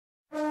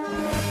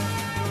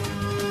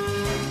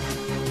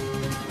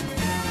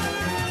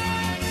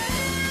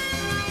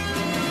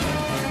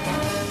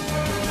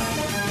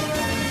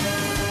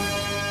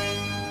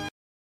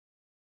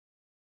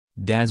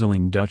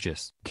dazzling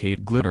Duchess.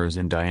 Kate glitters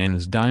in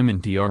Diana's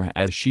diamond tiara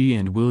as she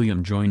and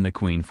William join the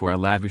Queen for a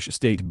lavish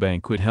state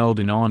banquet held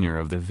in honor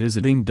of the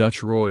visiting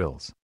Dutch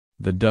royals.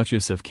 The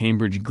Duchess of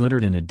Cambridge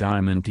glittered in a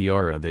diamond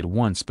tiara that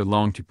once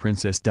belonged to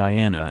Princess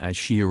Diana as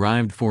she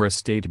arrived for a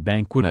state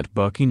banquet at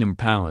Buckingham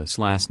Palace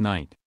last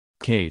night.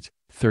 Kate,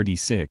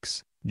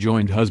 36,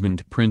 joined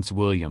husband Prince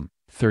William,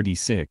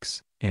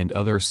 36, and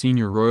other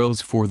senior royals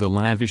for the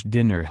lavish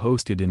dinner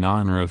hosted in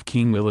honor of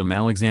King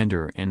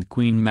Willem-Alexander and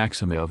Queen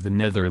Maxima of the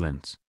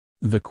Netherlands.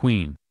 The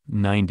Queen,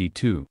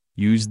 92,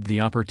 used the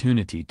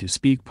opportunity to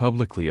speak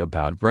publicly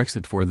about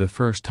Brexit for the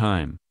first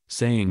time,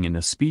 saying in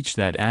a speech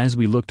that as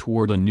we look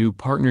toward a new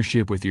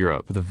partnership with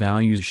Europe, the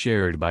values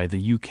shared by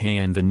the UK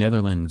and the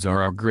Netherlands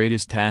are our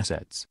greatest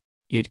assets.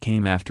 It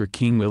came after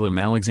King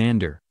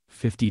Willem-Alexander,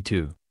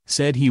 52,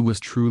 said he was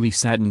truly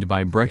saddened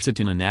by Brexit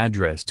in an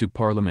address to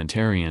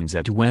parliamentarians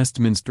at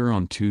Westminster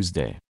on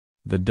Tuesday.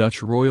 The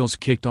Dutch royals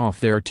kicked off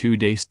their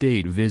two-day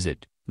state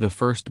visit, the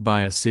first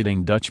by a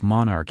sitting Dutch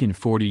monarch in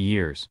 40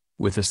 years,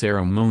 with a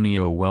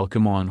ceremonial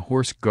welcome on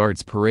Horse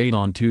Guards Parade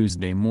on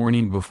Tuesday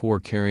morning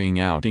before carrying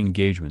out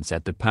engagements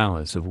at the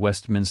Palace of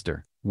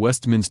Westminster,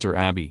 Westminster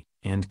Abbey,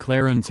 and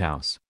Clarence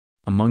House.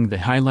 Among the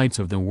highlights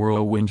of the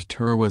whirlwind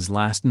tour was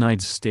last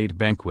night's state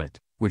banquet,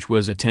 which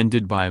was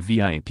attended by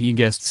VIP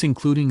guests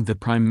including the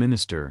Prime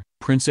Minister,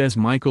 Princess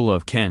Michael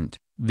of Kent,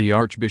 the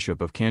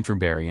Archbishop of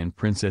Canterbury and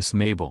Princess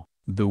Mabel,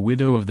 the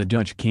widow of the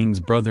Dutch king's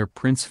brother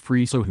Prince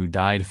Friso who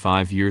died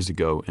 5 years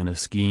ago in a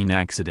skiing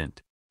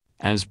accident.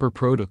 As per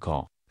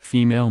protocol,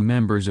 female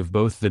members of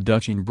both the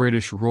Dutch and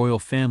British royal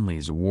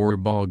families wore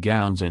ball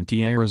gowns and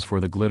tiaras for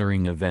the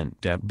glittering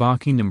event at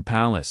Buckingham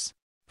Palace.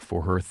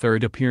 For her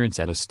third appearance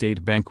at a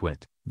state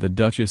banquet, the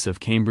Duchess of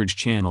Cambridge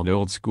channeled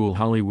old-school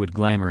Hollywood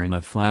glamour in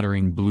a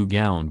flattering blue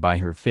gown by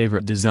her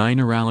favorite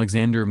designer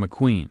Alexander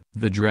McQueen.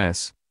 The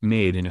dress,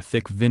 made in a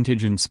thick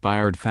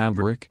vintage-inspired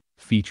fabric,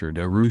 featured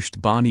a ruched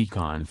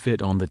bodycon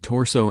fit on the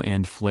torso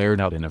and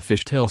flared out in a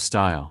fishtail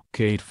style.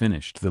 Kate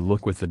finished the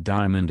look with the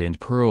diamond and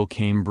pearl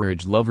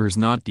Cambridge Lover's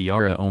Knot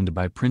tiara owned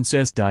by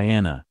Princess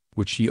Diana,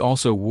 which she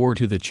also wore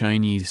to the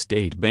Chinese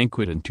state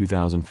banquet in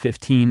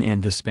 2015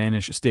 and the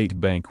Spanish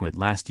state banquet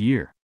last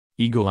year.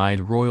 Eagle-eyed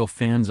royal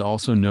fans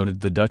also noted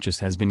the Duchess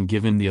has been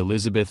given the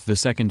Elizabeth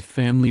II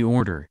Family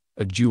Order,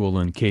 a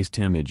jewel-encased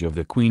image of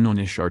the Queen on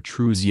a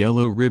chartreuse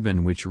yellow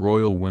ribbon which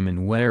royal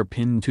women wear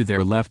pinned to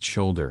their left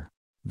shoulder.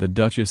 The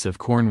Duchess of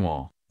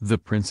Cornwall, the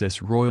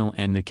Princess Royal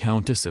and the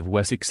Countess of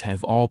Wessex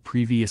have all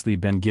previously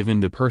been given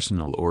the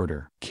Personal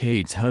Order.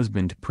 Kate's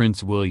husband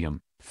Prince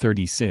William,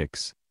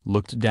 36,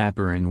 looked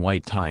dapper in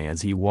white tie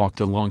as he walked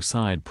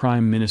alongside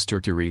Prime Minister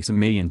Theresa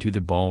May into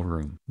the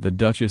ballroom. The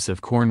Duchess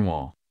of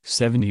Cornwall,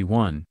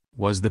 71,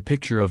 was the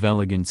picture of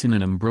elegance in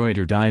an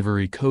embroidered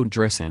ivory coat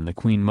dress and the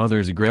Queen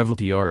Mother's Greville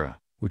tiara,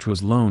 which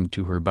was loaned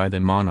to her by the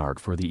monarch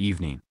for the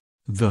evening.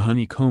 The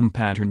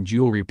honeycomb-patterned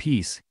jewelry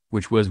piece,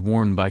 which was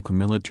worn by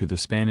Camilla to the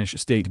Spanish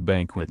state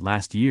banquet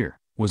last year,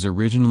 was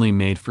originally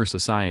made for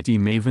society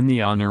maven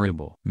the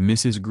Honorable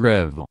Mrs.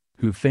 Greville,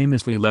 who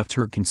famously left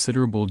her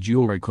considerable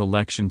jewelry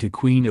collection to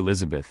Queen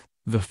Elizabeth,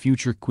 the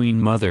future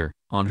Queen Mother,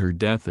 on her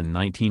death in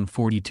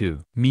 1942.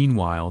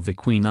 Meanwhile, the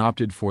Queen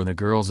opted for the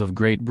Girls of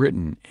Great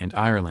Britain and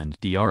Ireland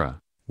tiara,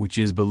 which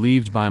is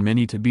believed by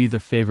many to be the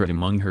favorite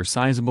among her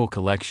sizable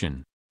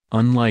collection.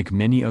 Unlike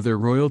many other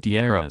royal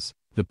tiaras,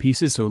 the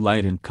piece is so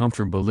light and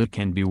comfortable it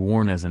can be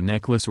worn as a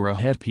necklace or a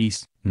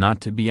headpiece.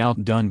 Not to be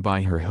outdone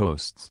by her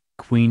hosts,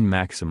 Queen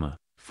Maxima,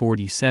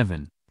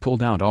 47,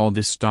 pulled out all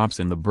the stops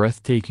in the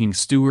breathtaking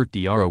Stuart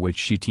tiara which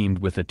she teamed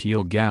with a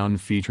teal gown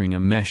featuring a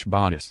mesh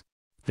bodice.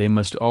 They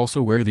must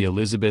also wear the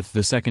Elizabeth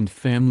II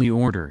Family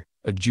Order,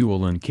 a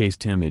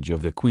jewel-encased image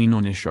of the Queen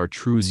on a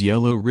chartreuse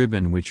yellow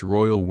ribbon which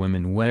royal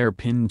women wear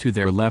pinned to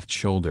their left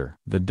shoulder.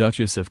 The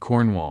Duchess of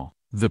Cornwall,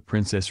 the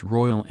Princess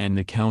Royal and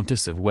the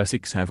Countess of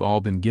Wessex have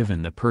all been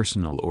given the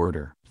Personal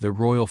Order. The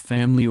Royal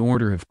Family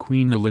Order of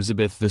Queen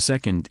Elizabeth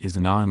II is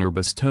an honor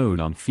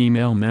bestowed on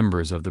female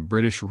members of the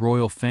British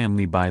royal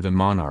family by the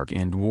monarch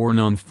and worn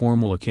on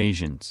formal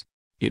occasions.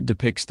 It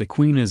depicts the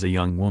Queen as a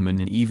young woman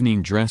in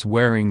evening dress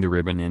wearing the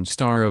ribbon and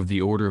star of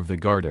the Order of the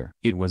Garter.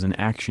 It was an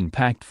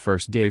action-packed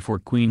first day for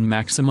Queen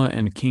Maxima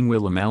and King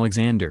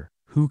Willem-Alexander,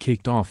 who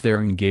kicked off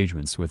their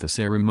engagements with a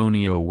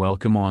ceremonial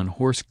welcome on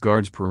Horse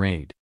Guards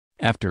Parade.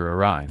 After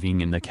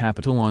arriving in the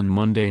capital on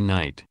Monday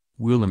night,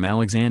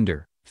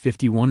 Willem-Alexander,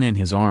 51 and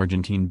his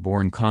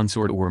Argentine-born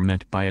consort were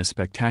met by a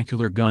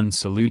spectacular gun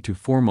salute to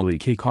formally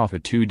kick off a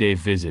two-day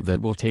visit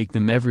that will take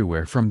them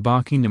everywhere from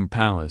Buckingham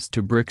Palace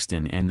to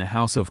Brixton and the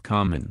House of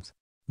Commons.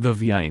 The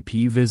VIP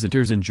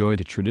visitors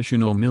enjoyed a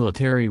traditional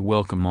military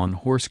welcome on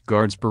Horse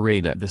Guards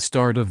Parade at the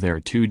start of their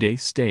two-day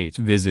state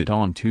visit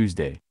on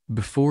Tuesday,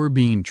 before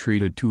being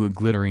treated to a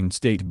glittering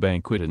state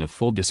banquet and a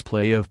full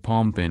display of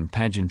pomp and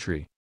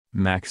pageantry.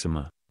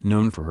 Maxima,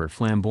 known for her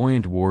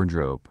flamboyant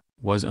wardrobe,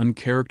 was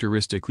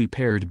uncharacteristically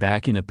pared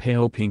back in a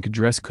pale pink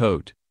dress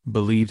coat,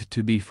 believed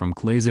to be from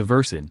Claise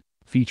Versin,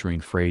 featuring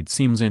frayed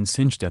seams and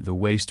cinched at the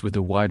waist with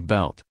a wide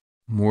belt.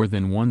 More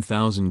than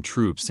 1,000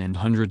 troops and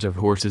hundreds of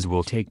horses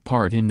will take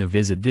part in the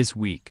visit this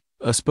week,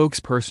 a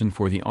spokesperson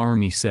for the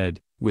army said,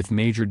 with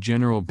Major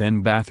General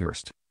Ben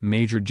Bathurst,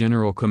 Major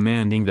General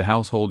commanding the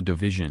Household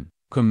Division,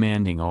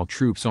 commanding all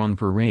troops on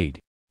parade.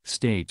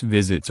 State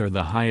visits are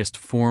the highest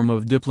form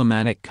of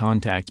diplomatic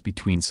contact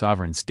between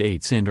sovereign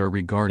states and are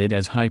regarded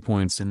as high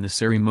points in the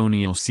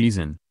ceremonial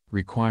season,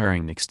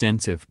 requiring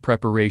extensive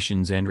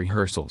preparations and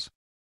rehearsals.